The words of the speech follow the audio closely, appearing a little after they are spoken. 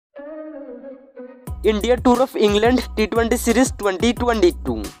India Tour of England T20 Series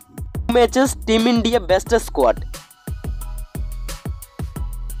 2022. Matches Team India Best Squad.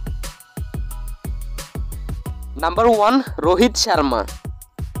 Number 1 Rohit Sharma.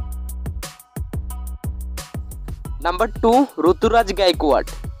 Number 2 Ruturaj Gaikwad.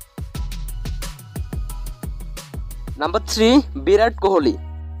 Number 3 Virat Kohli.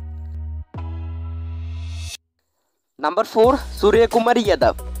 Number 4 Suryakumar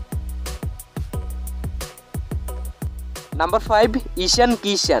Yadav. Number 5 Ishan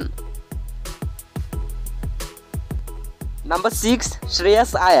Kishan. Number 6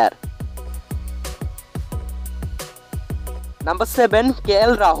 Shreyas Iyer. Number 7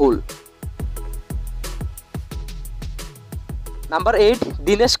 KL Rahul. Number 8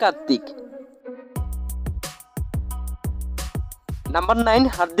 Dinesh Karthik. Number 9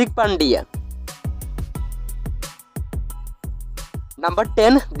 Hardik Pandya. Number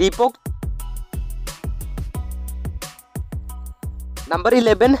 10 Deepak. Number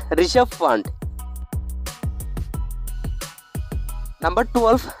 11 Rishabh Pant. Number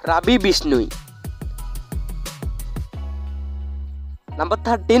 12 Ravi Bishnoi. Number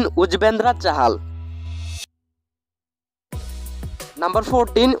 13 Yuzvendra Chahal. Number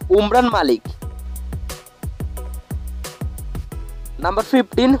 14 Umran Malik. Number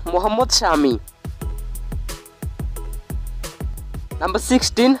 15 Mohammad. Number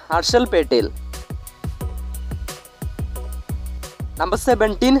 16 Harshal Patel. Number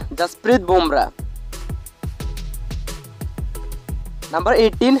 17 Jasprit Bumrah. Number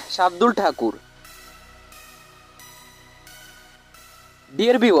 18 Shardul Thakur.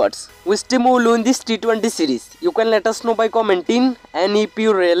 Dear viewers, which team will win this T20 series? You can let us know by commenting, and if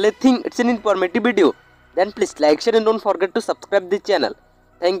you really think it's an informative video, then please like, share and don't forget to subscribe this channel.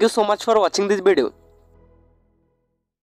 Thank you so much for watching this video.